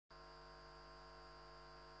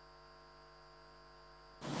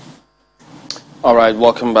All right,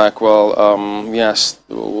 welcome back. Well, yes,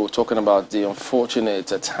 we're talking about the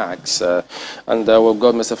unfortunate attacks, and we've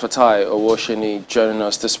got Mr. Fatai Owoseni joining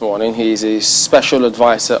us this morning. He's a special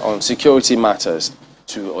advisor on security matters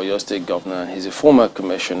to Oyo State Governor. He's a former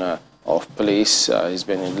commissioner of police. He's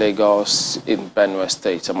been in Lagos, in Benue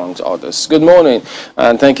State, amongst others. Good morning,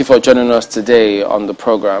 and thank you for joining us today on the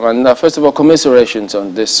program. And first of all, commiserations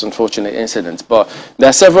on this unfortunate incident. But there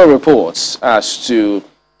are several reports as to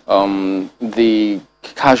the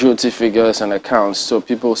casualty figures and accounts, so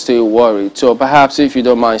people still worried. So perhaps if you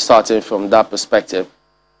don't mind starting from that perspective,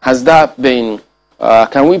 has that been,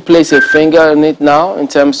 can we place a finger on it now in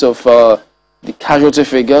terms of the casualty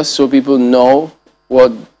figures so people know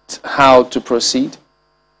how to proceed?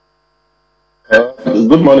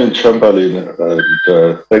 Good morning, Chamberlain,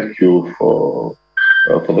 and thank you for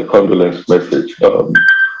the condolence message.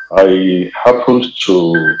 I happened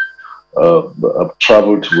to I've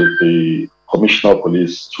traveled with the Commissioner of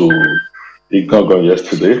Police to Igangan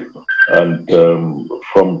yesterday, and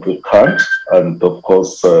from the camp, and of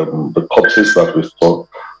course the corpses that we saw,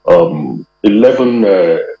 11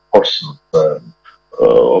 persons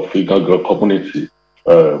of Igangan community,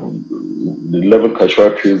 the 11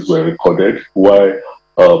 casualties were recorded, while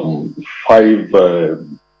 5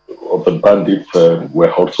 of the bandits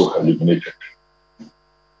were also eliminated.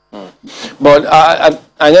 But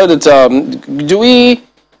I know that, do we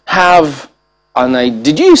have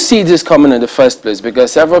did you see this coming in the first place?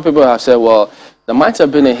 Because several people have said, well, there might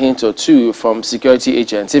have been a hint or two from security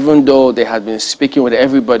agents, even though they had been speaking with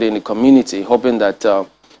everybody in the community, hoping that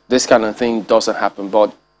this kind of thing doesn't happen.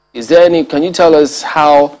 But is there any, can you tell us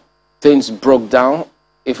how things broke down,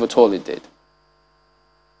 if at all it did?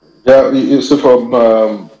 Yeah, you see, from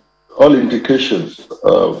all indications,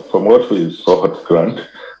 from what we saw at Grant,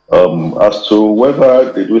 as to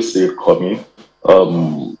whether did we see it coming,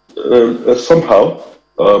 somehow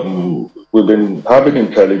we've been having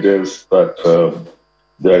intelligence that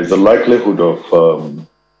there is a likelihood of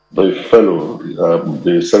the fellow,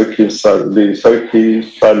 the Seriki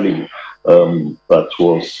Sali, that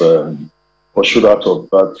was pursued out of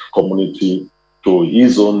that community to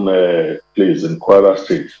his own place in Kwara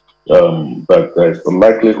State, that there is the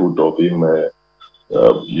likelihood of him,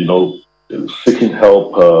 you know, seeking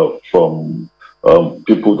help from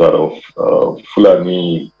people that are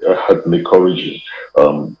Fulani ethnic origin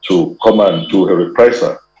to come and do a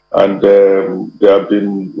reprisal. And there have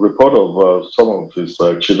been reports of some of his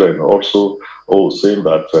children also saying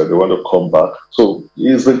that they want to come back. So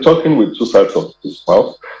he's been talking with two sides of his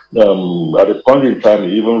mouth. At a point in time,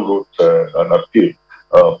 he even wrote an appeal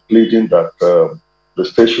pleading that the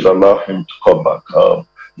state should allow him to come back.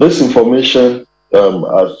 This information,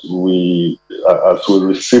 as we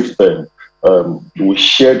received them, we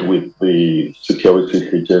shared with the security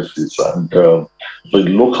agencies and the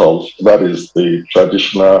locals, that is the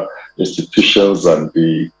traditional institutions and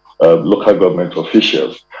the local government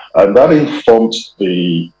officials, and that informed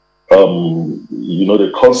the you know,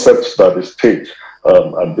 the concept that the state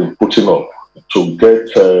had been putting up to get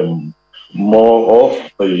more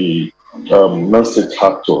of the non-state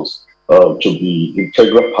actors to be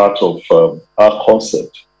integral part of our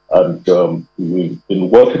concept. And we've been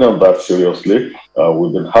working on that seriously.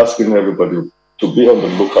 We've been asking everybody to be on the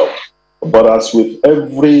lookout. But as with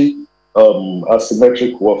every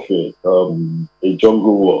asymmetric warfare, a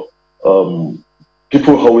jungle war,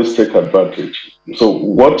 people always take advantage. So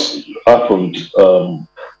what happened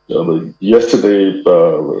yesterday,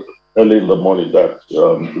 early in the morning, that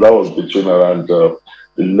was between around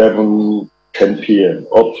 11:10 p.m.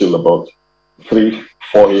 up till about 3-4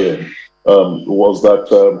 a.m. Was that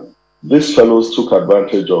these fellows took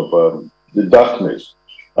advantage of the darkness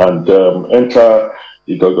and enter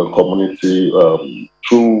the Igangan community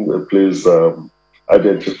through a place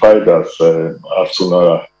identified as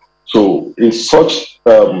Asunara. So in such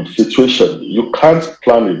situation, you can't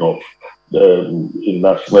plan enough in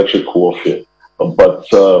asymmetric warfare. But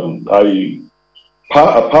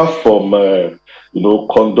apart from you know,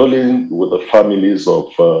 condoling with the families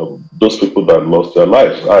of those people that lost their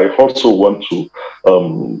lives, I also want to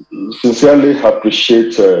sincerely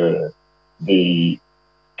appreciate the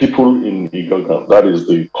people in Igangan, that is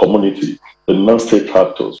the community, the non-state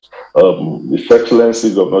actors. His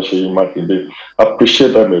Excellency Governor Sheyi Makinde,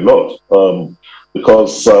 appreciate them a lot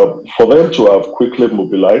because for them to have quickly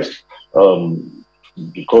mobilized,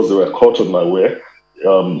 because they were caught unaware,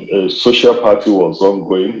 a social party was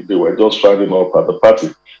ongoing. They were just rounding up at the party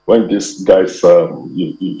when these guys,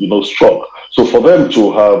 you know, struck. So for them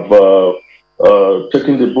to have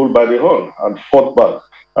taken the bull by the horn and fought back,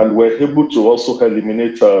 and were able to also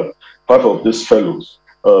eliminate part of these fellows,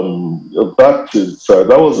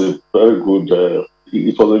 That was a very good.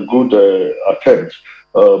 It was a good attempt.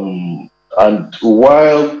 And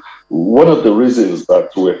while one of the reasons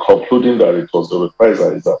that we're concluding that it was the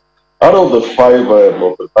reprisal is that out of the five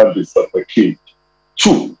of the bandits that were killed,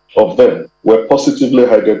 two of them were positively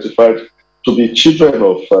identified to be children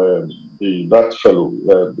of that fellow,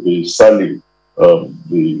 the Sally,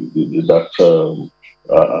 that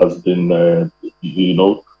has been,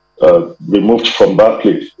 removed from that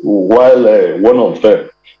place. While one of them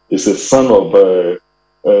is a son of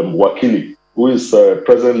Wakili, who is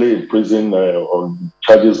presently in prison on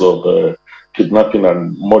charges of kidnapping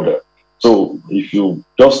and murder. So if you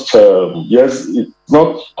just, yes, it's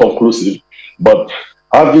not conclusive, but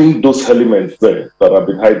having those elements there that have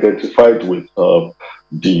been identified with the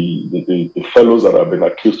fellows that have been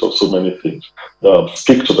accused of so many things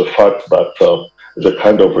speak to the fact that it's a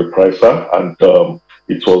kind of reprisal, and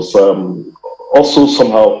it was also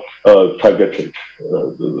somehow targeted.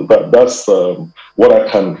 That's what I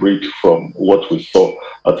can read from what we saw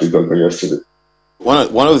at Igangan yesterday.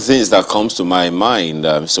 One of the things that comes to my mind,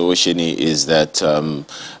 Mr. Owoseni, is that,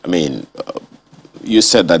 you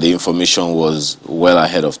said that the information was well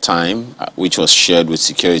ahead of time, which was shared with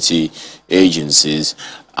security agencies.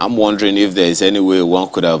 I'm wondering if there is any way one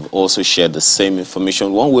could have also shared the same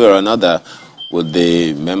information one way or another with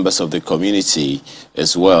the members of the community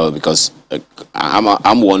as well, because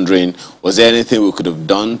I'm wondering, was there anything we could have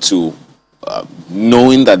done to,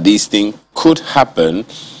 knowing that these things could happen,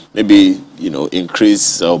 maybe,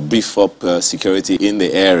 increase or beef up security in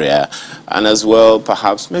the area, and as well,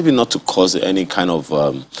 perhaps, maybe not to cause any kind of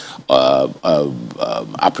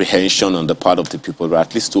apprehension on the part of the people, but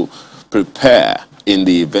at least to prepare in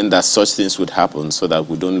the event that such things would happen so that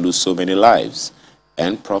we don't lose so many lives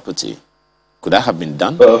and property. Could that have been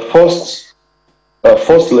done? First,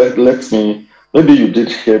 let me, maybe you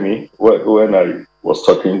did hear me when I was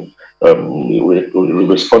talking, we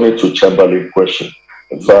responded to Chamberlain's question,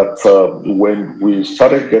 that when we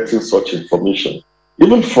started getting such information,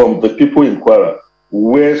 even from the people in Kwara,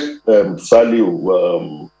 where Sally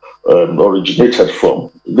originated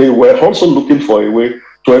from, they were also looking for a way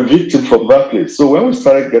to evict him from that place. So when we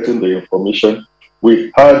started getting the information,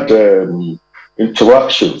 we had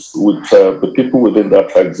interactions with the people within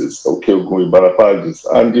that axis, Okeogun, Ibarapa axis,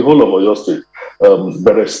 and the whole of Oyo State,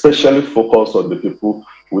 but especially focused on the people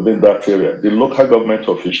within that area. The local government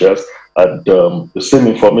officials, and the same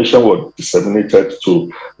information was disseminated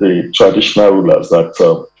to the traditional rulers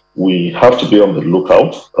that we have to be on the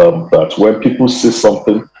lookout, that when people see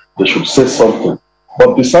something, they should say something.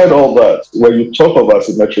 But beside all that, when you talk of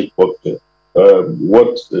asymmetric warfare,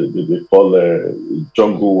 what they call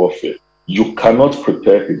jungle warfare, you cannot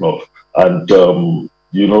prepare enough. And,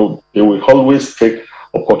 they will always take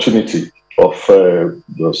opportunity of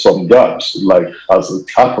some gaps, like as it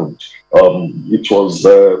happened. It was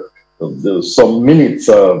some minutes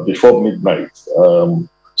before midnight.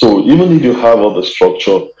 So even if you have all the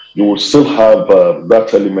structure, you will still have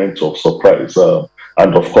that element of surprise.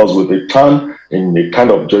 And of course, with the turn in a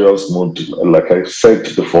kind of joyous mood, like I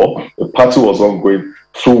said before, the party was ongoing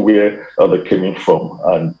through where they came in from,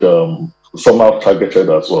 and somehow targeted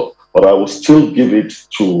as well. But I will still give it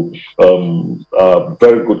to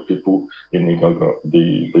very good people in Igangan,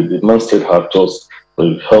 the non-state actors,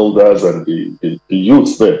 the elders, and the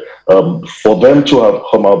youths there, for them to have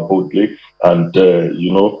come out boldly and,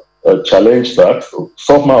 challenge that,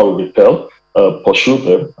 somehow repel, pursue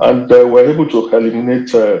them, and were able to eliminate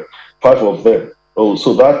 5 of them. Oh,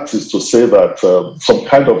 so that is to say that some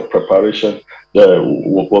kind of preparation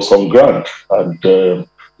was on ground, and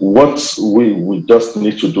what we just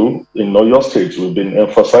need to do in Oyo State, we've been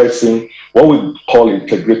emphasizing what we call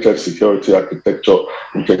integrated security architecture,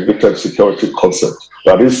 integrated security concept.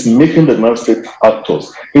 That is making the non-state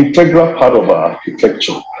actors integral part of our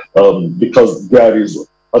architecture, because there is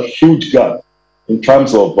a huge gap in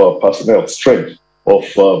terms of personnel strength of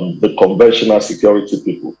the conventional security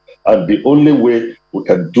people. And the only way we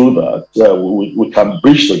can do that, we can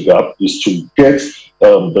bridge the gap, is to get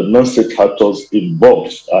the non-state actors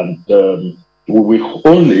involved. And we will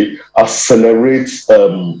only accelerate,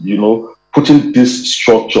 putting this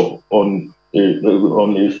structure on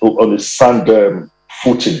a sound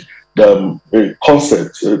footing. A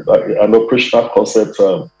concept, an operational concept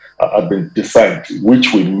had been designed,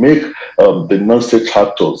 which will make the non-state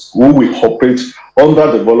actors who will operate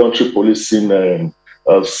under the voluntary policing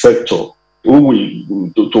sector, who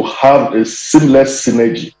will to have a seamless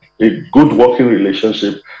synergy, a good working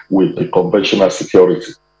relationship with the conventional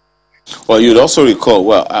security. Well, you'd also recall,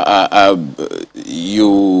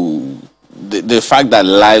 the fact that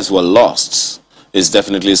lives were lost is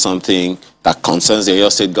definitely something that concerns the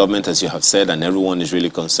Oyo State government, as you have said, and everyone is really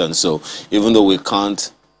concerned. So even though we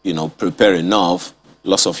can't, prepare enough,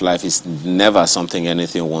 loss of life is never something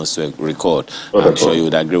anything wants to record. I'm sure you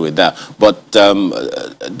would agree with that. But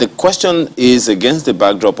the question is against the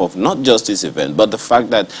backdrop of not just this event, but the fact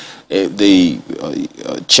that the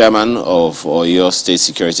chairman of Oyo State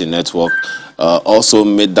Security Network also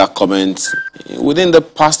made that comment within the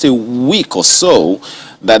past a week or so,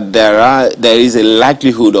 that there is a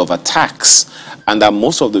likelihood of attacks, and that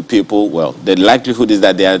most of the people, well, the likelihood is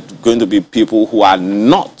that there are going to be people who are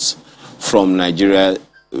not from Nigeria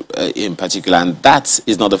in particular, and that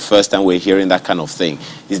is not the first time we're hearing that kind of thing.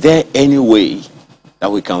 Is there any way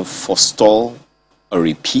that we can forestall a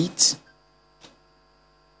repeat?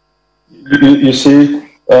 You see,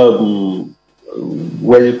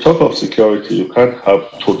 when you talk of security, you can't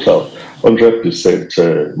have total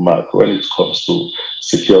 100% mark when it comes to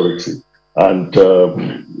security. And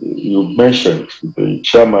you mentioned the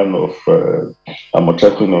chairman of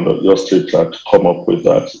Amotekun on your state had come up with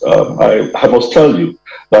that. I must tell you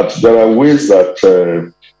that there are ways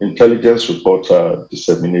that intelligence reports are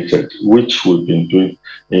disseminated, which we've been doing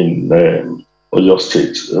in Oyo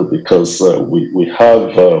State, because we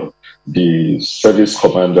have the service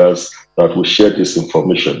commanders that will share this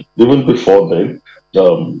information. Even before then,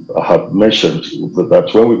 I have mentioned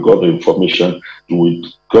that when we got the information, we've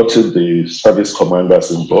gotten the service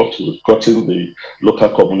commanders involved, we've gotten the local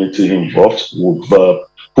community involved, we've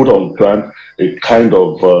put on ground a kind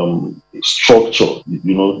of structure,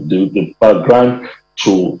 the background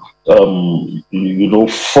to,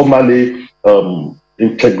 formally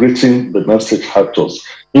integrating the non-state actors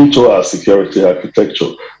into our security architecture.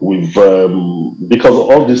 We've, because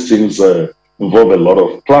all these things involve a lot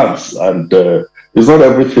of plans, and it's not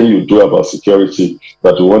everything you do about security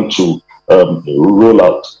that you want to roll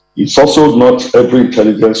out. It's also not every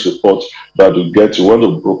intelligence report that you get you want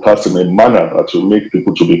to broadcast in a manner that will make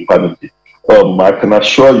people to be panicky. I can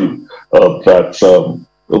assure you that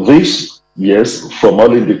this, yes, from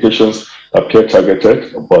all indications, appear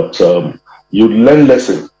targeted, but you learn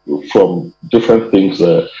lessons from different things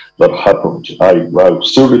that happened. I will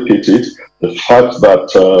still repeat it. The fact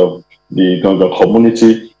that the Igangan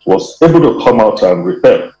community was able to come out and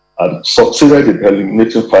repel and succeeded in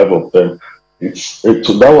eliminating 5 of them,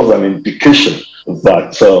 that was an indication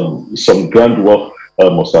that some groundwork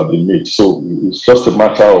must have been made. So it's just a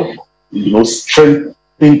matter of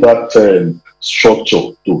strengthening that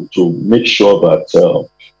structure to make sure that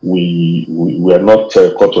we are not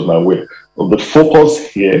caught unaware. The focus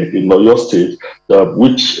here in Oyo State,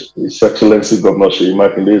 which His Excellency Governor Seyi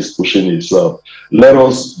Makinde is pushing, is let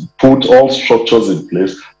us put all structures in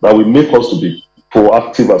place that will make us to be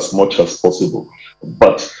proactive as much as possible.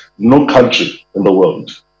 But no country in the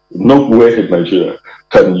world, nowhere in Nigeria,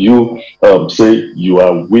 can you say you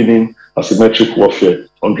are winning asymmetric warfare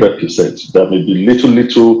 100%. There may be little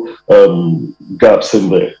gaps in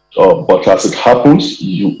there, but as it happens,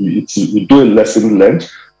 you do a lesson learned.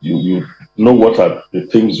 You know what are the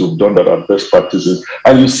things you've done that are best practices,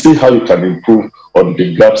 and you see how you can improve on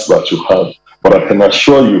the gaps that you have. But I can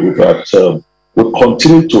assure you that we'll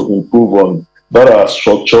continue to improve on better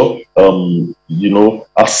structure,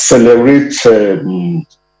 accelerate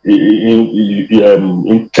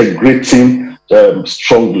integrating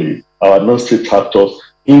strongly our non-state actors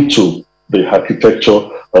into the architecture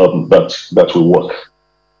that will work.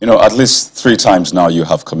 At least 3 times now you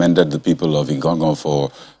have commended the people of Igangan for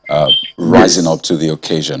rising up to the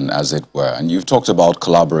occasion, as it were. And you've talked about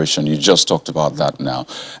collaboration. You just talked about that now.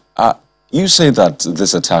 You say that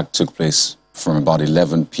this attack took place from about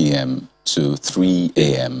 11 p.m. to 3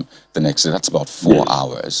 a.m. the next day. That's about 4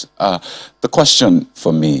 hours. The question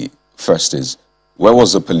for me first is, where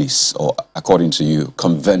was the police, or according to you,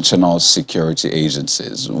 conventional security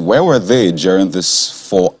agencies? Where were they during this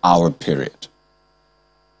 4-hour period?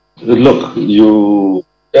 Look,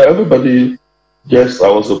 everybody, yes, I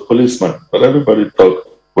was a policeman, but everybody thought,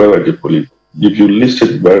 where were the police? If you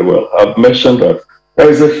listed very well, I've mentioned that there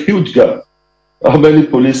is a huge gap. How many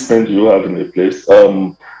policemen do you have in a place?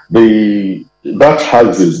 That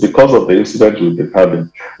has this, because of the incident we've been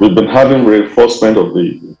having. We've been having reinforcement of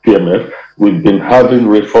the PMF. We've been having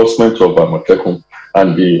reinforcement of Amotekun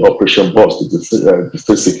and the Operation Boss, the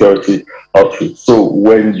state security outfit. So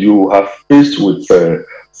when you are faced with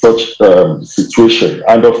such situation,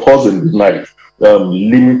 and of course in the night,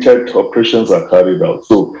 limited operations are carried out.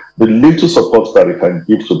 So the little support that it can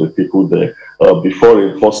give to the people there before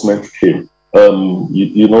reinforcement came, helped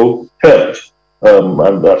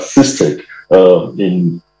and assisted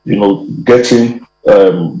in getting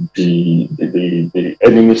the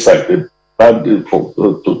enemy side, the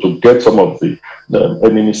to get some of the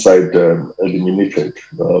enemy side eliminated.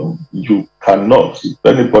 You cannot. If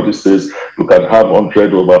anybody says you can have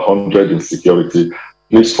 100 over 100 in security,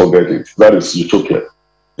 please forget it. That is utopia.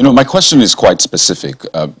 You know, my question is quite specific.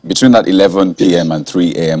 Between that 11 p.m. and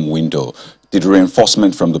 3 a.m. window, did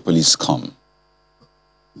reinforcement from the police come?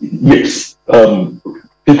 Yes.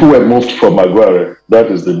 People were moved from Aguare.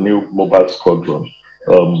 That is the new mobile squadron.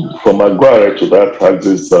 From Aguare to that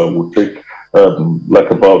axis would take like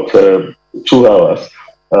about 2 hours.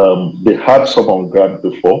 They had some on ground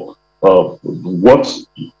before. What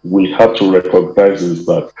we have to recognize is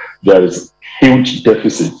that there is huge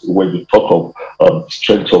deficit when you talk of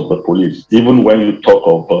strength of the police. Even when you talk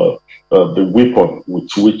of the weapon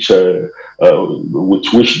with which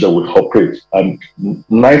they will operate, and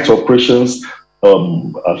night operations,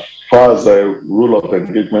 as far as the rule of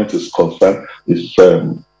engagement is concerned, is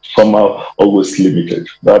somehow always limited.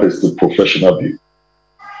 That is the professional view.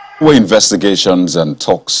 Where investigations and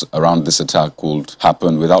talks around this attack could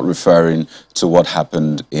happen without referring to what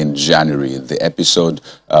happened in January, the episode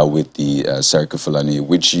with the Seriki Fulani,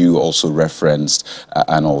 which you also referenced,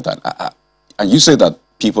 and all that. And you say that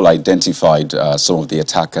people identified some of the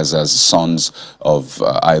attackers as sons of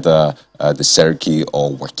either the Seriki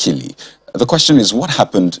or Wakili. The question is, what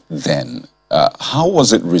happened then? How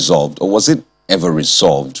was it resolved, or was it ever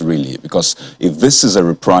resolved, really? Because if this is a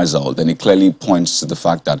reprisal, then it clearly points to the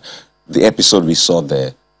fact that the episode we saw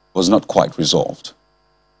there was not quite resolved.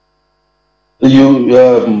 I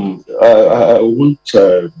won't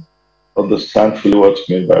understand fully what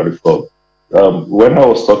you mean by resolved. When I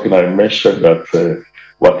was talking, I mentioned that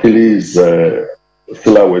Wakili is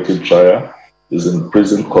still awaiting trial, is in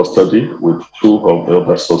prison custody with 2 of the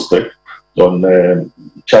other suspects on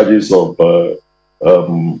charges of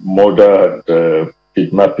murder and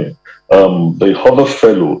kidnapping. The other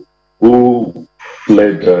fellow who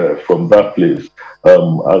fled from that place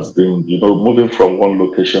has been, moving from one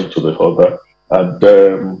location to the other, and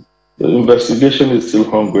the investigation is still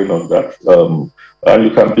ongoing on that. And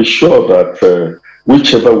you can be sure that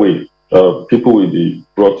whichever way, people will be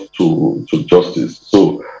brought to justice.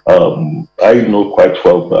 So I know quite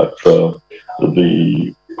well that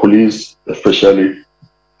the police, especially,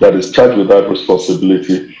 that is charged with that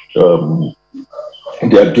responsibility,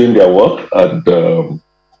 they are doing their work, and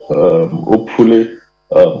hopefully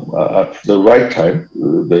at the right time,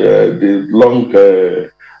 the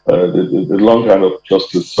long hand of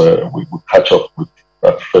justice we will catch up with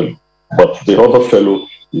that fellow. But the other fellow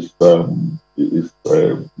is on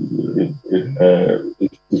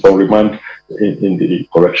remand in the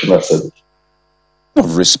correctional service.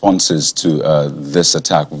 Of responses to this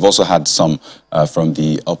attack, we've also had some from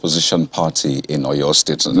the opposition party in Oyo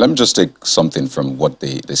State. And let me just take something from what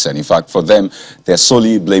they said. In fact, for them, they're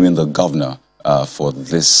solely blaming the governor for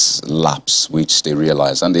this lapse, which they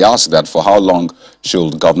realize. And they ask that for how long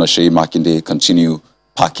should Governor Seyi Makinde continue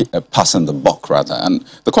passing the buck, rather. And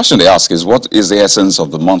the question they ask is, what is the essence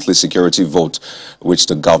of the monthly security vote which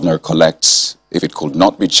the governor collects if it could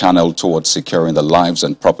not be channeled towards securing the lives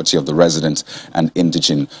and property of the residents and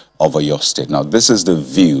indigene of Oyo State? Now, this is the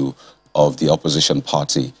view of the opposition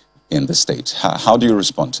party in the state. How do you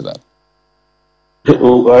respond to that?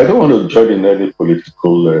 Well, I don't want to join in any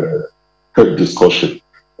political discussion.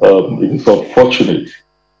 It is unfortunate,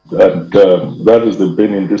 and that is the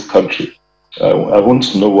bane in this country. I want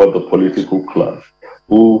to know what the political class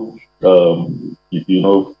who,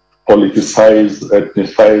 politicize,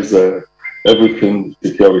 ethnicize everything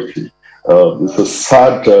security. It's a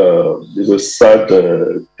sad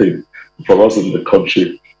thing for us in the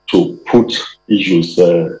country to put issues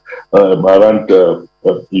around,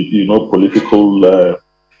 political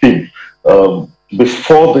thing.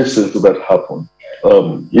 Before this incident happened,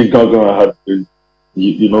 Igangan had been,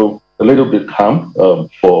 a little bit calm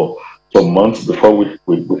for some months before we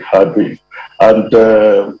had this. And,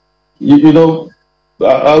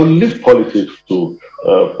 I'll leave politics to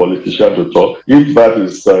politicians to talk. If that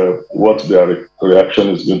is what their reaction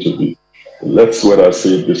is going to be, let's wait and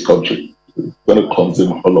see if this country is going to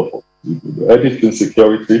consume all of us. Anything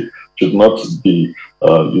security should not be,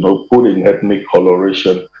 put in ethnic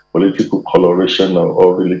coloration, political coloration,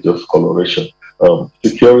 or religious coloration.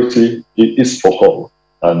 Security is for all,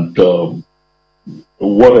 and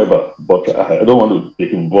whatever. But I don't want to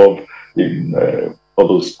get involved in all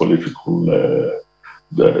those political.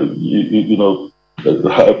 I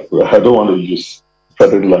don't want to use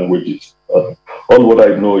certain languages. All what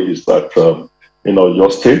I know is that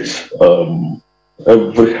your state,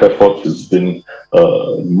 every effort has been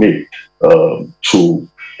made to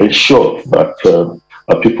ensure that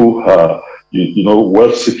people are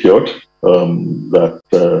well secured,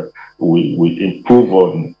 that we improve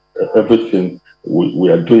on everything we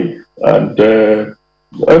are doing. And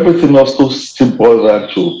everything also still boils down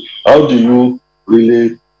to how do you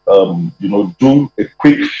really, do a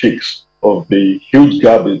quick fix of the huge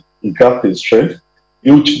gap in strength,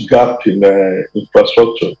 huge gap in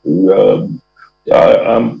infrastructure.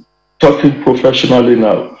 I'm talking professionally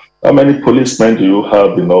now. How many policemen do you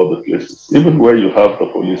have in all the places? Even where you have the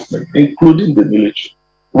policemen, including the military,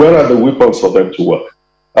 where are the weapons for them to work?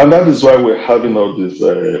 And that is why we're having all this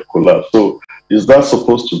collapse. So is that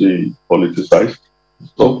supposed to be politicized?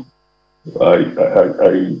 So I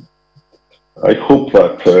hope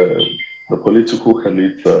that the political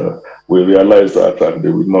elite will realize that and they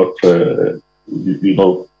will not,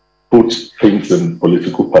 put things in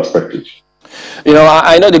political perspective.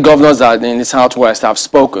 I know the governors that in the Southwest have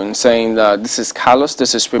spoken, saying that this is callous,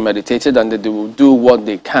 this is premeditated, and that they will do what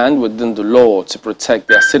they can within the law to protect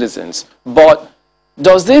their citizens. But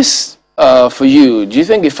does this, for you, do you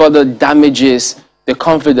think it further damages the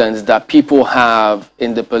confidence that people have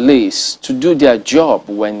in the police to do their job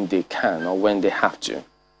when they can or when they have to?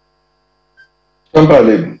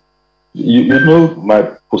 Somebody, you know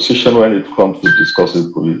my position when it comes to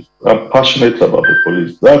discussing police. I'm passionate about the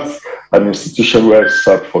police. That's an institution where I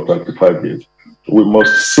sat for 35 years. We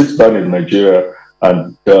must sit down in Nigeria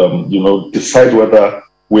and, decide whether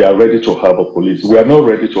we are ready to have a police. We are not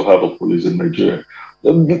ready to have a police in Nigeria.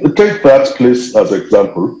 Take that place as an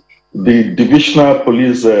example. The divisional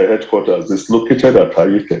police headquarters is located at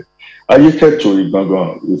Ayike. Ayike to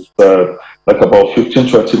Igangan is like about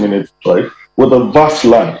 15-20 minutes drive with a vast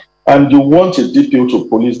land. And you want a DPO to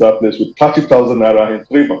police that place with 30,000 naira in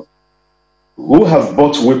 3 months. Who has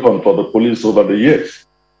bought weapons for the police over the years?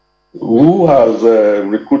 Who has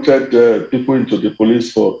recruited people into the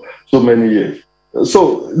police for so many years?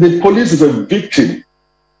 So the police is a victim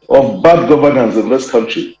of bad governance in this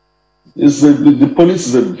country. The police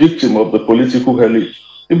is a victim of the political elite.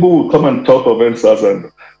 People will come and talk of answers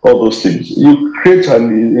and all those things. You create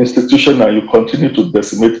an institution and you continue to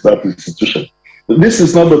decimate that institution. This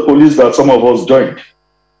is not the police that some of us joined.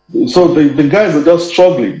 So the guys are just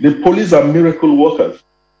struggling. The police are miracle workers.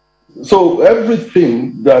 So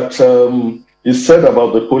everything that is said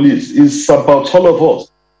about the police is about all of us.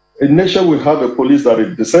 A nation will have a police that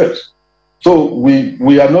it deserves. So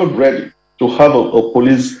we are not ready to have a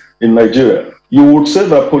police in Nigeria. You would say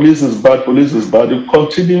that police is bad. You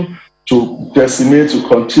continue to decimate, you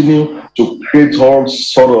continue to create all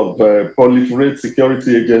sort of proliferate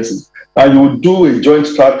security agencies. And you will do a joint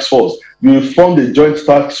task force. You will fund a joint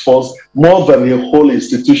task force more than a whole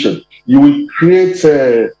institution. You will create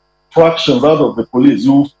fractions out of the police.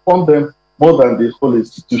 You will fund them more than the whole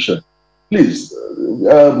institution. Please,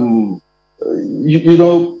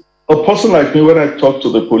 a person like me, when I talk to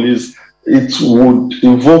the police, it would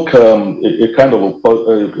invoke a kind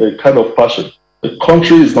of passion. The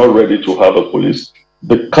country is not ready to have a police.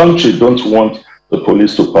 The country don't want the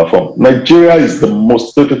police to perform. Nigeria is the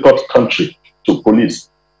most difficult country to police.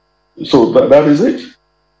 So that is it.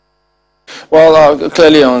 Well,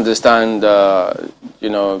 clearly I understand,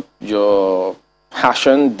 your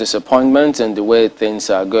passion, disappointment, and the way things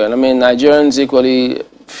are going. I mean, Nigerians equally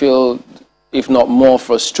feel, if not more,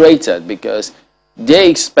 frustrated because they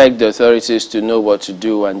expect the authorities to know what to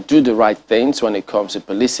do and do the right things when it comes to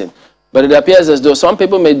policing. But it appears as though some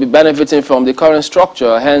people may be benefiting from the current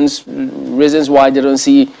structure, hence reasons why they don't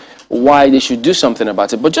see why they should do something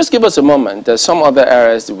about it. But just give us a moment. There's some other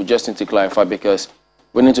areas that we just need to clarify because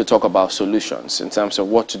we need to talk about solutions in terms of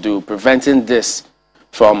what to do, preventing this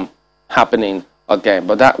from happening again.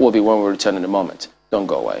 But that will be when we return in a moment. Don't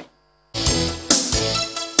go away.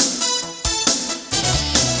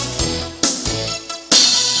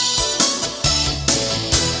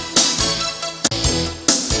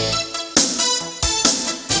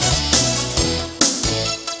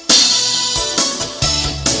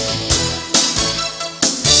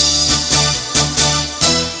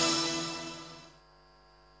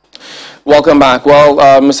 Welcome back. Well,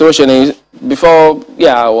 Mr. Owoseni,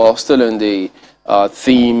 still in the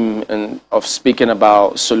theme of speaking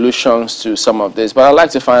about solutions to some of this, but I'd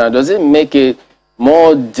like to find out, does it make it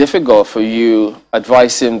more difficult for you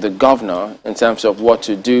advising the governor in terms of what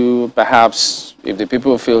to do, perhaps if the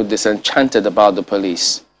people feel disenchanted about the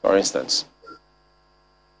police, for instance?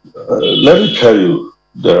 Let me tell you,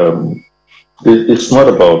 it's not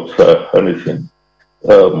about anything.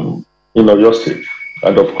 Your state.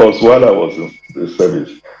 And of course, while I was in the service,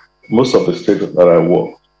 most of the states that I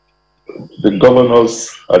work, the governors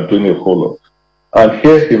are doing a whole lot. And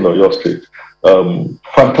here in your state,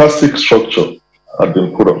 fantastic structure has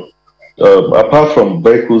been put up. apart from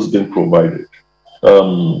vehicles being provided,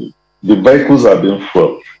 the vehicles are being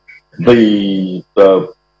fueled. The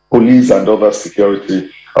police and other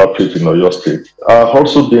security outfit in Oyo State are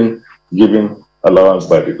also being given allowance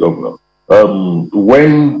by the governor.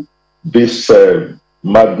 When this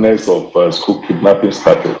madness of school kidnapping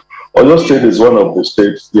started, Oyo State is one of the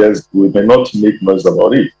states, yes, we may not make noise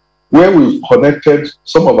about it, where we've connected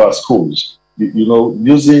some of our schools,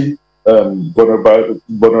 using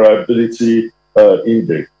vulnerability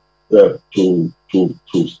index to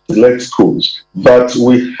select schools, that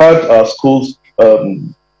we had our schools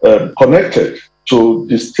connected to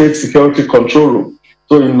the state security control room.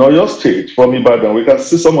 So in Oyo State, from Ibadan, we can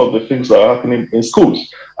see some of the things that are happening in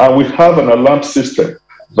schools. And we have an alarm system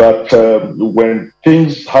that when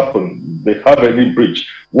things happen, they have any breach.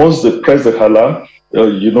 Once they press the alarm,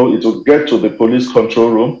 it will get to the police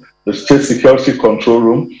control room, the state security control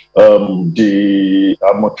room, the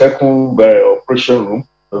Amotekun operation room,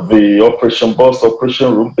 the operation bus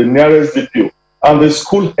operation room, the nearest DPO, and the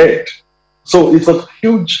school head. So it's a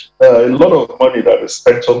huge, a lot of money that is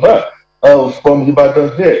spent on that. From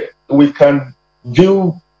Ibadan here, we can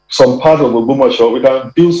view some part of Ogbomoso, we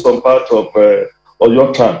can view some part of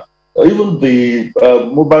Oyo Town. Even the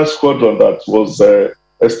mobile squadron that was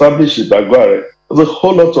established in Dagware, there's a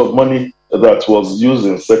whole lot of money that was used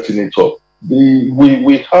in setting it up.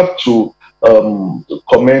 We have to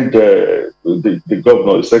commend the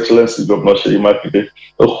governor, His Excellency Governor Seyi Makinde.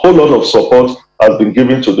 A whole lot of support has been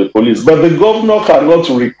given to the police, but the governor cannot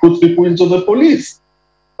recruit people into the police.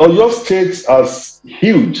 Oyo State, as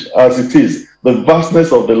huge as it is, the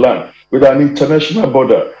vastness of the land with an international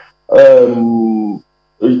border,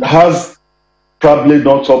 it has probably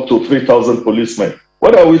not up to 3,000 policemen.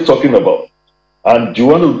 What are we talking about? And do you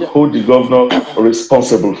want to hold the governor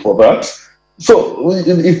responsible for that? So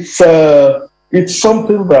it's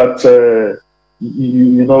something that,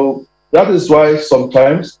 that is why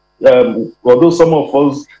sometimes, although some of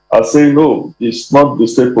us are saying, no, it's not the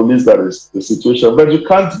state police that is the situation, but you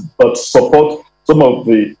can't but support some of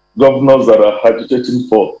the governors that are agitating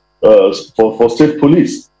for state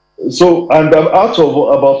police. So, and out of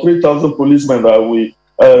about 3,000 policemen that we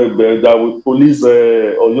police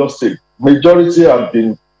Oyo State, majority have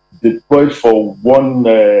been deployed for one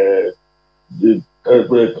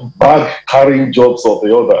bag carrying jobs or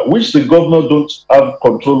the other, which the governor don't have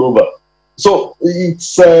control over. So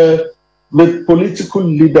it's the political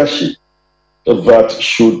leadership that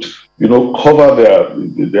should, cover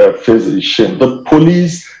their face in shame. The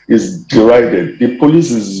police is derided. The police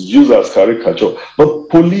is used as caricature. But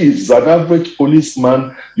police, an average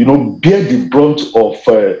policeman, bear the brunt of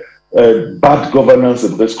bad governance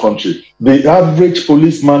in this country. The average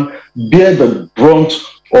policeman bear the brunt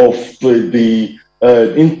of the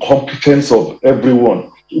incompetence of everyone.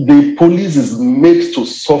 The police is made to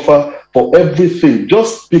suffer for everything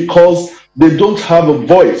just because they don't have a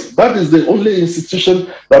voice. That is the only institution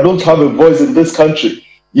that don't have a voice in this country.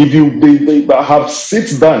 If they have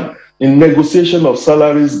sit down in negotiation of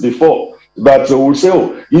salaries before, that will say,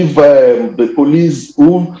 oh, if the police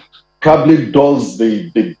who probably does the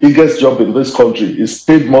biggest job in this country is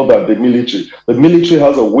paid more than the military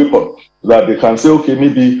has a weapon that they can say, okay,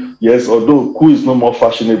 maybe, yes, although coup is no more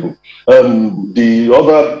fashionable. The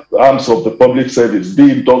other arms of the public service,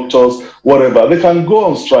 be it doctors, whatever, they can go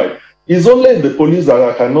on strike. It's only in the police that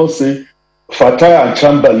I cannot say Fatai and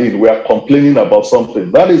Chamberlain were complaining about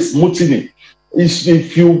something. That is mutiny.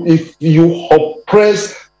 If you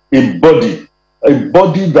oppress a body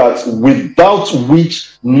that without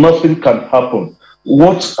which nothing can happen,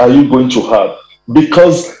 what are you going to have?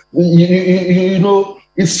 Because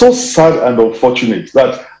it's so sad and unfortunate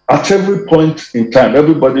that at every point in time,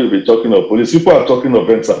 everybody will be talking of police. People are talking of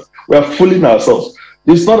NSAS. We are fooling ourselves.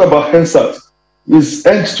 It's not about NSAS. It's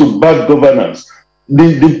ends to bad governance.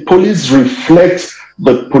 The police reflect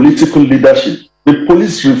the political leadership. The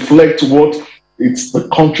police reflect what the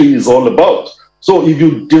country is all about. So if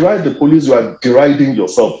you deride the police, you are deriding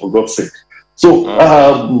yourself, for God's sake. So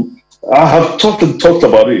I have talked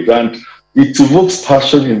about it, and it evokes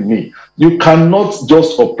passion in me. You cannot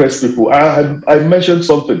just oppress people. I mentioned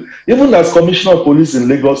something. Even as Commissioner of Police in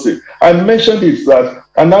Lagos State, I mentioned it that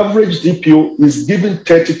an average DPO is giving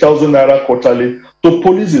 30,000 naira quarterly to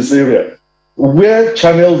police this area. Where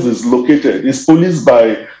Channels is located is policed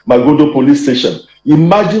by Magodo Police Station.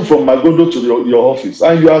 Imagine from Magodo to your office,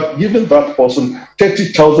 and you are giving that person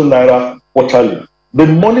 30,000 naira quarterly. The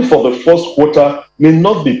money for the first quarter may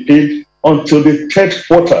not be paid until the third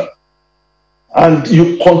quarter. And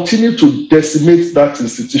you continue to decimate that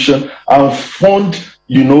institution and fund,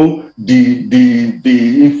 you know, the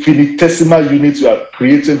infinitesimal units you are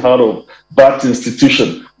creating out of that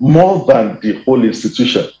institution, more than the whole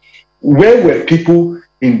institution. Where were people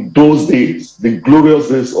in those days, the glorious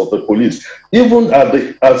days of the police? Even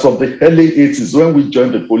as of the early 80s, when we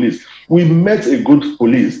joined the police, we met a good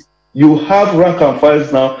police. You have rank and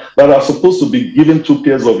files now that are supposed to be given 2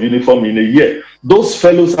 pairs of uniform in a year. Those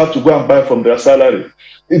fellows have to go and buy from their salary.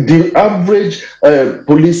 The average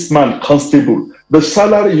policeman, constable, the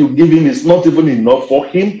salary you give him is not even enough for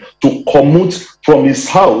him to commute from his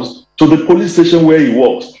house to the police station where he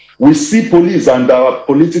works. We see police and our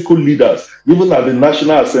political leaders, even at the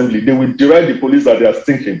National Assembly, they will deride the police that they are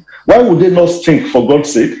stinking. Why would they not stink, for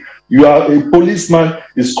God's sake? You are a policeman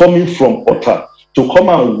is coming from Ota to come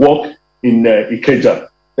and work in Ikeja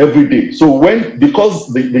every day. So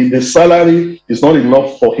because the salary is not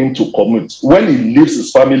enough for him to commute, when he leaves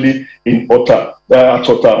his family in Ota, at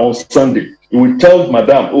Ota on Sunday, he will tell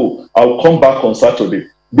Madam, oh, I'll come back on Saturday.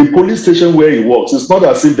 The police station where he works, it's not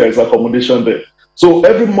as if there is accommodation there. So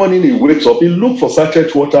every morning he wakes up, he looks for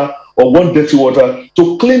sachet water or one dirty water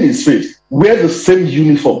to clean his face, wear the same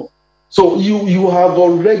uniform. So you have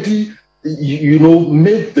already, you know,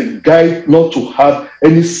 made the guy not to have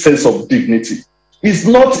any sense of dignity. It's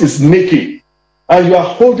not his making, and you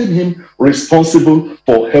are holding him responsible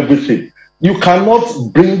for everything. You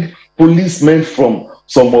cannot bring policemen from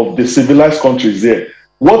some of the civilized countries here.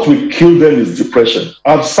 What will kill them is depression.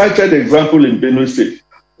 I've cited an example in Benue State.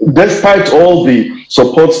 Despite all the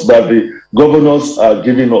supports that the governors are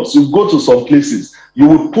giving us, you go to some places, you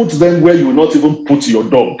will put them where you will not even put your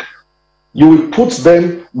dog. You will put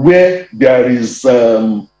them where there is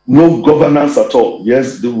no governance at all.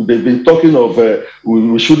 Yes, they've been talking of,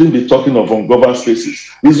 we shouldn't be talking of ungoverned spaces.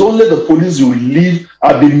 It's only the police you leave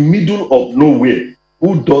at the middle of nowhere.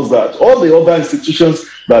 Who does that? All the other institutions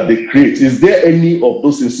that they create, is there any of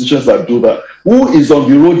those institutions that do that? Who is on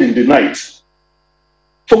the road in the night?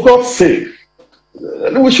 For God's sake,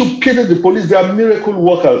 we should pity the police. They are miracle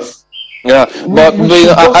workers. Yeah, but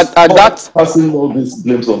at that, passing all these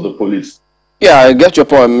blames on the police. Yeah, I get your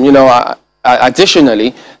point. You know,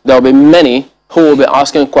 additionally, there will be many who will be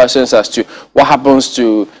asking questions as to what happens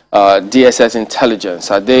to DSS intelligence.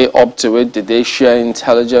 Are they up to it? Did they share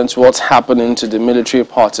intelligence? What's happening to the military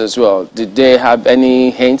part as well? Did they have any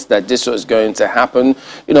hints that this was going to happen?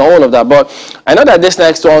 You know, all of that. But I know that this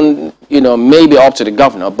next one, you know, may be up to the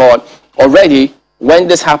governor. But already, when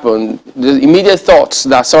this happened, the immediate thoughts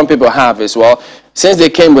that some people have is, well, since they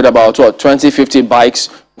came with about, what, 20, 50 bikes,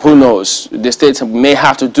 who knows? The state may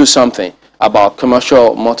have to do something about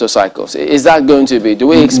commercial motorcycles. Is that going to be? Do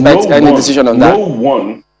we expect any decision on that? No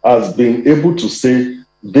one has been able to say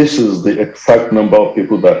this is the exact number of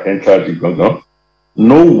people that entered Igangan.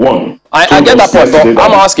 No one. I get that point, but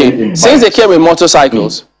I'm asking, since they came with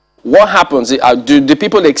motorcycles, what happens? Do the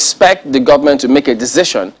people expect the government to make a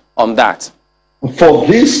decision on that? For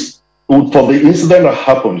this, for the incident that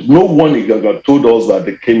happened, no one in Igangan told us that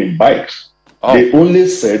they came in bikes. Oh. They only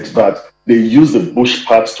said that they used the bush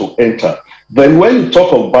paths to enter. Then when you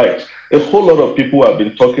talk of bikes, a whole lot of people have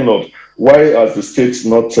been talking of why has the state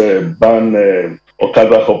not ban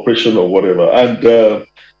Okada operation or whatever. And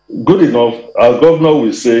good enough, our governor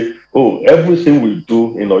will say, oh, everything we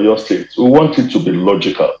do in Oyo State, we want it to be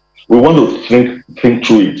logical. We want to think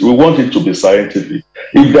through it. We want it to be scientific.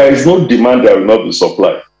 If there is no demand, there will not be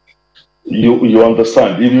supply. You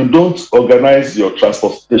understand. If you don't organize your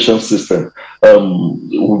transportation system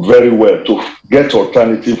very well to get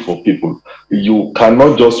alternative for people, you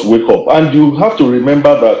cannot just wake up. And you have to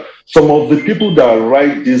remember that some of the people that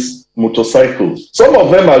ride these motorcycles, some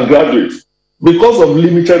of them are graduates. Because of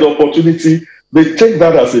limited opportunity, they take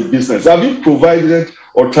that as a business. Have you provided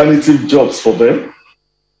alternative jobs for them?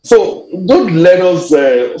 So don't let us,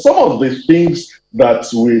 some of the things that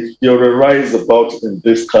we theorize about in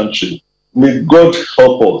this country, may God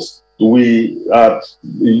help us. We are,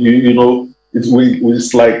 you know,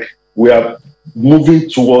 it's like we are moving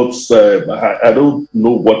towards, I don't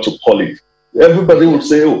know what to call it. Everybody will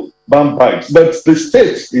say, oh, ban bikes. But the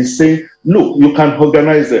state is saying, look, you can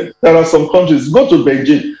organize them. There are some countries, go to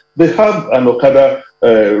Beijing, they have an Okada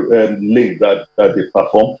link that they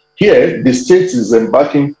perform. Here, the state is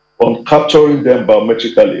embarking on capturing them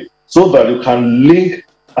biometrically so that you can link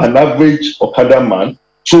an average Okada man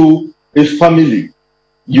to a family.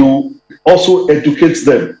 You also educate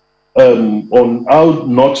them on how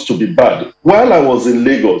not to be bad. While I was in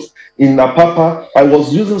Lagos, in Apapa, I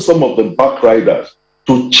was using some of the back riders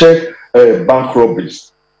to check bank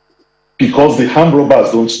robberies because the armed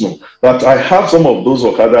robbers don't know that I have some of those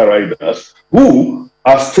Okada riders who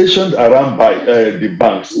are stationed around by the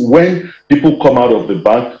banks. When people come out of the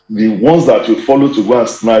bank, the ones that you follow to go and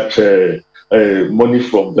snatch money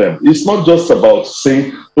from them. It's not just about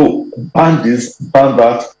saying, oh, ban this, ban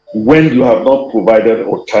that, when you have not provided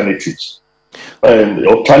alternatives.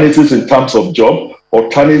 Alternatives in terms of job,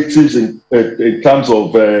 alternatives in terms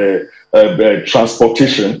of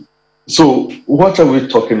transportation. So what are we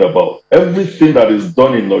talking about? Everything that is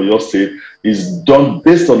done in Oyo State is done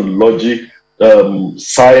based on logic,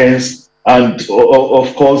 science, and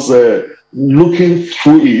of course, looking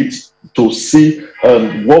through it to see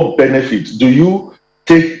what benefit do you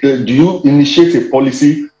take. Do you initiate a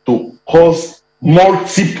policy to cause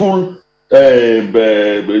multiple,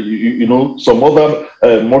 some other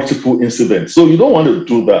multiple incidents? So you don't want to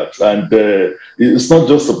do that, and it's not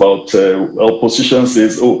just about opposition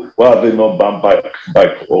says, "Oh, why are they not banned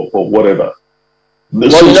back or whatever." Well,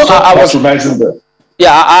 So stop I was patronizing them.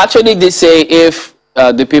 Yeah, I actually did say if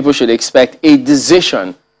the people should expect a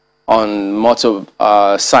decision on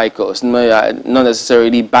motorcycles, not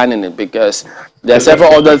necessarily banning it, because there are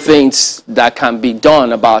several other things that can be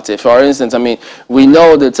done about it. For instance, I mean, we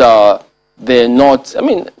know that they're not, I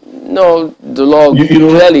mean, no, the law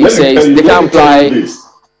clearly says they can't apply.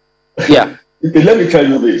 Yeah. Let me tell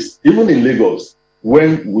you this. Even in Lagos,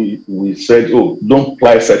 when we said, oh, don't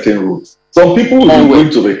fly certain routes, some people will be going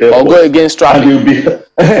to the airport or go against traffic, and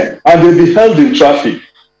they'll be held in traffic.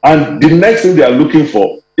 And the next thing they are looking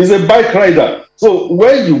for is a bike rider. So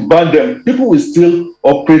when you ban them, people will still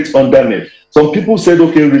operate underneath. Some people said,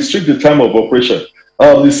 okay, restrict the time of operation.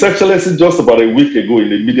 His Excellency just about a week ago in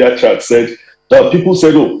the media chat said that people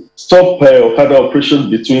said, oh, stop Okada operation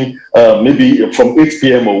between maybe from 8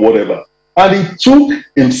 p.m. or whatever. And he took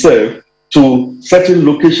himself to certain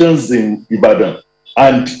locations in Ibadan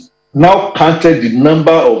and now counted the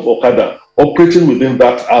number of Okada operating within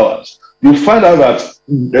that hour. You find out that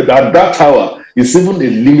at that hour is even a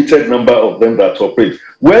limited number of them that operate.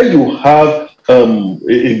 Where you have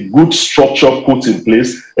a good structure put in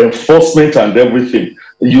place, enforcement and everything,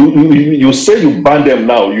 you say you ban them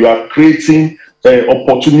now, you are creating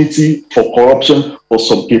opportunity for corruption for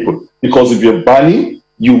some people. Because if you're banning,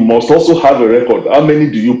 you must also have a record. How many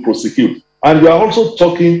do you prosecute? And we are also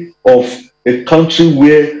talking of a country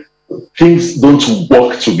where things don't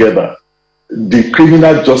work together. The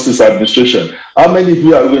criminal justice administration, how many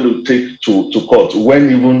people are going to take to court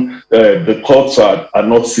when even the courts are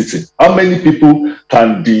not sitting? How many people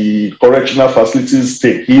can the correctional facilities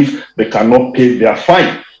take if they cannot pay their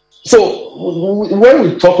fine? So when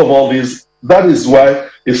we talk of all this, that is why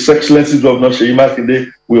His Excellency Governor Seyi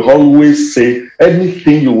Makinde will always say,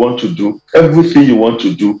 anything you want to do, everything you want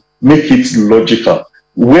to do, make it logical.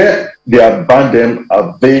 Where they are banned them,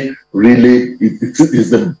 are they really, is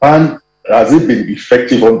the ban, has it been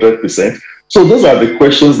effective 100%? So those are the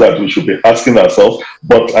questions that we should be asking ourselves.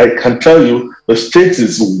 But I can tell you, the state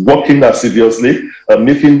is working assiduously,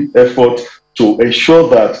 making effort to ensure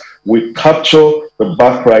that we capture the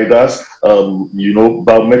back riders,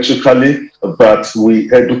 biometrically, that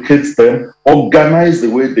we educate them, organize the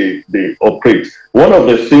way they operate. One of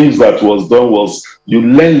the things that was done was you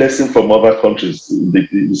learn lessons from other countries.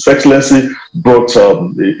 His Excellency brought a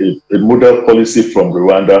model policy from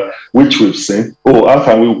Rwanda, which we've seen. Oh, how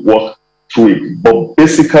can we work through it? But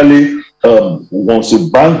basically, once you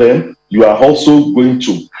ban them, you are also going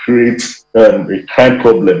to create a crime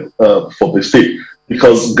problem for the state.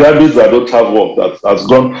 Because graduates that don't have work, that has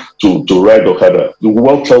gone to ride Okada, the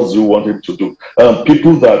world tells you what him to do.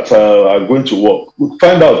 People that are going to work,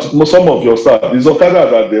 find out some of your staff, is Okada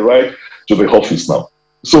that they ride to the office now.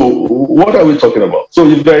 So what are we talking about? So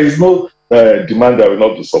if there is no demand, there will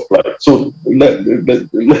not be supply. So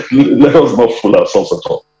let us not fool ourselves at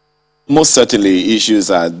all. Most certainly issues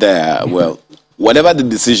are there. Well, whatever the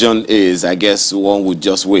decision is, I guess one would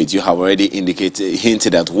just wait. You have already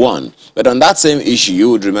hinted at one. But on that same issue, you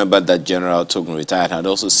would remember that General Togun retired had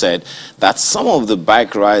also said that some of the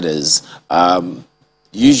bike riders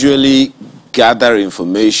usually gather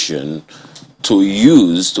information to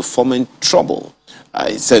use to foment trouble.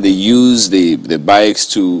 He said they use the bikes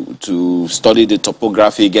to study the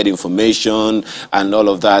topography, get information, and all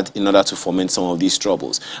of that in order to foment some of these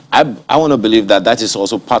troubles. I want to believe that that is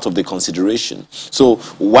also part of the consideration. So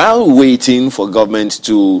while waiting for government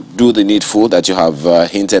to do the needful that you have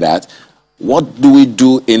hinted at, what do we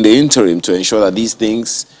do in the interim to ensure that these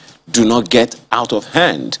things do not get out of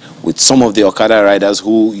hand with some of the Okada riders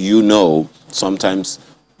who sometimes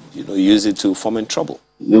use it to foment trouble?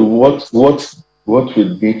 What we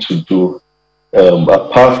need to do,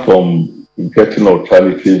 apart from getting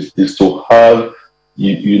alternatives, is to have,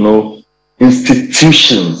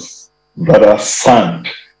 institutions that are sound,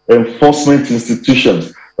 enforcement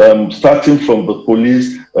institutions, starting from the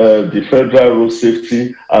police, the federal road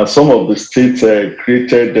safety, and some of the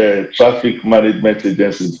state-created traffic management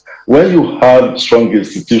agencies. When you have strong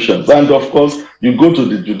institutions, and of course, you go to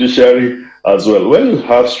the judiciary as well. When you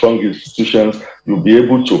have strong institutions, you'll be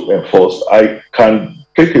able to enforce. I can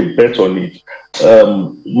take a bet on it.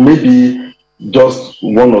 Maybe just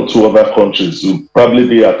one or two other countries will probably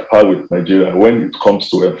be at par with Nigeria when it comes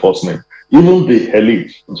to enforcement. Even the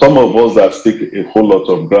elite, some of us that speak a whole lot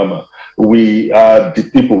of grammar, we are the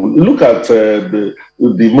people. Look at the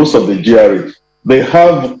most of the GRAs. They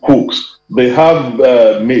have cooks, they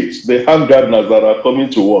have maids, they have gardeners that are coming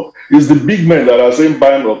to work. It's the big men that are saying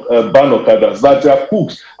ban Okadas, that their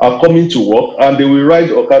cooks are coming to work and they will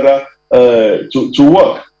ride Okada to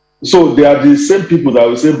work. So they are the same people that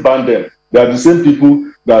will say ban them. They are the same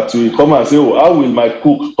people that will come and say, oh, how will my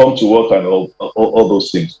cook come to work and all those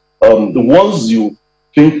things. The ones you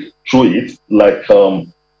think through it, like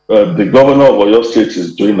the governor of Oyo State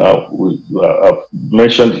is doing now, I've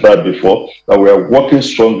mentioned that before, that we are working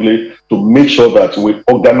strongly to make sure that we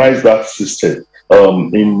organize that system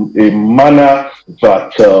in a manner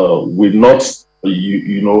that will not,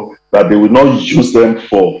 that they will not use them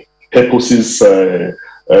for purposes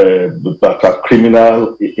that are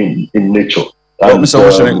criminal in nature. Well, Mr.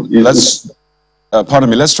 Owoseni, pardon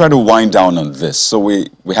me, let's try to wind down on this. So we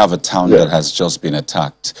have a town that has just been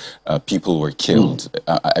attacked. People were killed.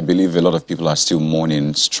 I believe a lot of people are still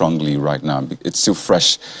mourning strongly right now. It's still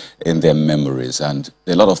fresh in their memories. And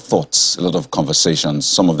a lot of thoughts, a lot of conversations,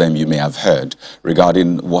 some of them you may have heard,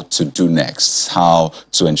 regarding what to do next, how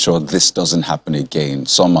to ensure this doesn't happen again.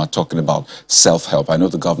 Some are talking about self-help. I know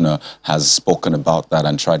the governor has spoken about that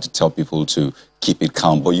and tried to tell people to keep it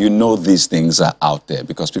calm. But you know these things are out there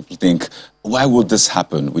because people think, why would this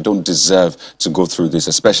happen? We don't deserve to go through this,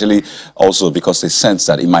 especially also because they sense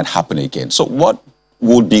that it might happen again. So what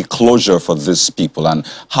would be closure for these people and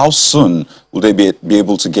how soon will they be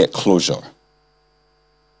able to get closure?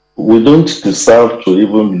 We don't deserve to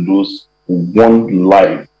even lose one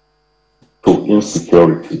life to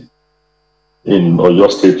insecurity in Oyo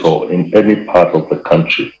State or in any part of the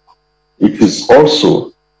country. It is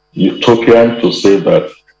also utopian to say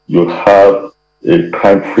that you have a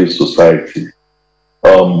crime-free society.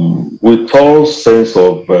 With all sense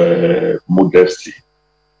of modesty,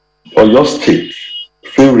 Oyo State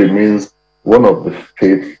still remains one of the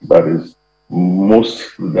states that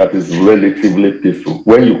is relatively peaceful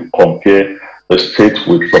when you compare the state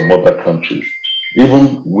with some other countries,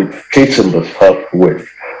 even with states in the southwest.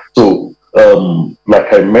 So,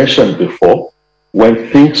 like I mentioned before, when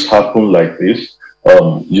things happen like this,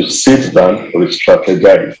 you sit down,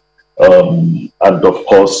 re-strategize. And of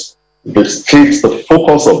course, the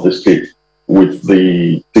focus of the state with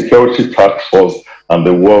the security task force and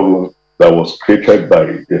the war room that was created by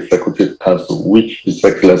the Executive Council, which His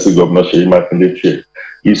Excellency Governor Seyi Makinde chaired,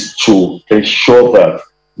 is to ensure that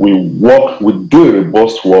we do a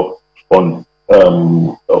robust work on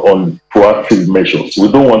proactive measures.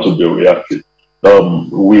 We don't want to be reactive.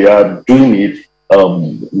 We are doing it.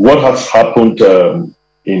 What has happened in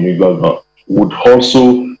Igangan would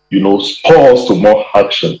also, spur us to more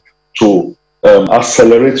action to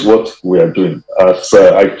accelerate what we are doing. As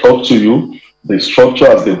I talked to you, the structure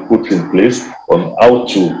has been put in place on how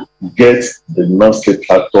to get the non-state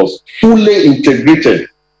actors fully integrated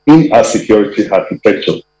in our security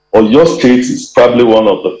architecture. Oyo State is probably one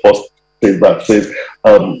of the first states that says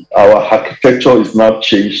our architecture is now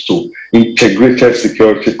changed to integrated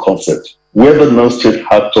security concept, where the non-state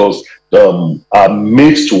actors are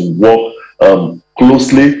made to work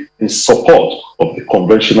closely in support of the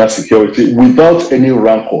conventional security without any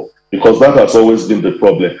rancor, because that has always been the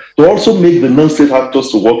problem. To also make the non-state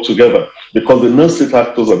actors to work together, because the non-state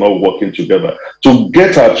actors are not working together. To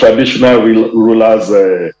get our traditional rulers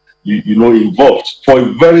involved for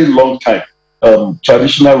a very long time.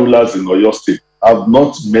 Traditional rulers in Oyo State have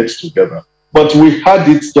not met together. But we had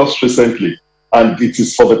it just recently, and it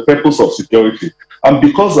is for the purpose of security. And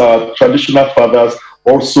because our traditional fathers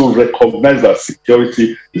also recognize that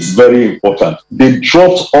security is very important, they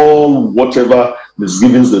dropped all whatever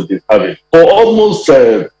misgivings they've been having. For almost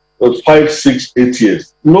 5, 6, 8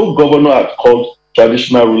 years, no governor had called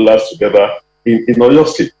traditional rulers together in Oyo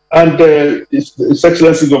State. And His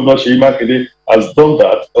Excellency Governor Seyi Makinde has done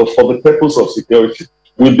that for the purpose of security.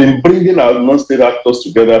 We've been bringing our non-state actors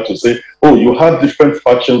together to say, oh, you have different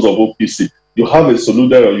factions of OPC. You have a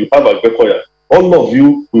Soludero, you have a Bekoya. All of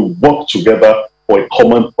you will work together for a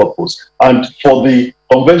common purpose. And for the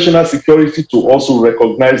conventional security to also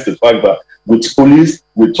recognize the fact that with police,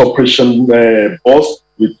 with Operation Boss,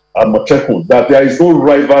 with Amotekun, that there is no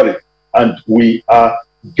rivalry, and we are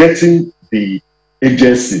getting the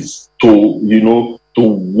agencies to, to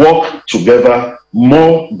work together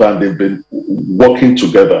more than they've been working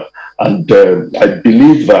together. And I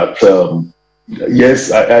believe that,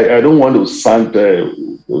 yes, I don't want to sound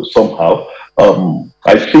somehow.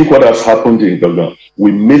 I think what has happened in Igangan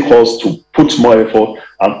will make us to put more effort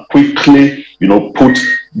and quickly, put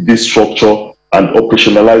this structure and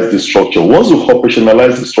operationalize this structure. Once you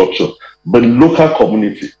operationalize the structure, the local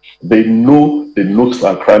community, they know the nooks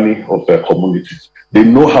and crannies of their communities. They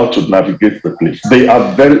know how to navigate the place. They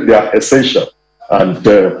are essential. And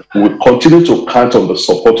we continue to count on the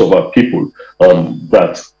support of our people,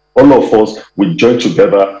 that all of us will join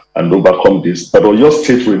together and overcome this. But Oyo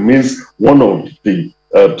State remains one of the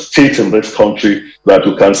states in this country that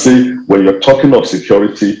you can say, when you're talking of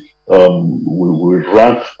security, we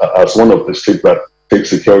rank as one of the states that take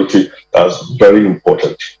security as very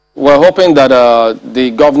important. We're hoping that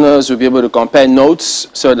the governors will be able to compare notes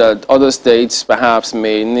so that other states perhaps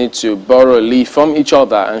may need to borrow a leaf from each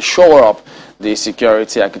other and shore up the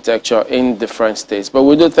security architecture in different states. But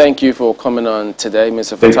we do thank you for coming on today,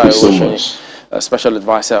 Mr. Fatai Owoseni, a special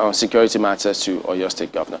advisor on security matters to Oyo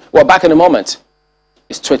State Governor. Well, back in a moment.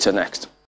 It's Twitter next.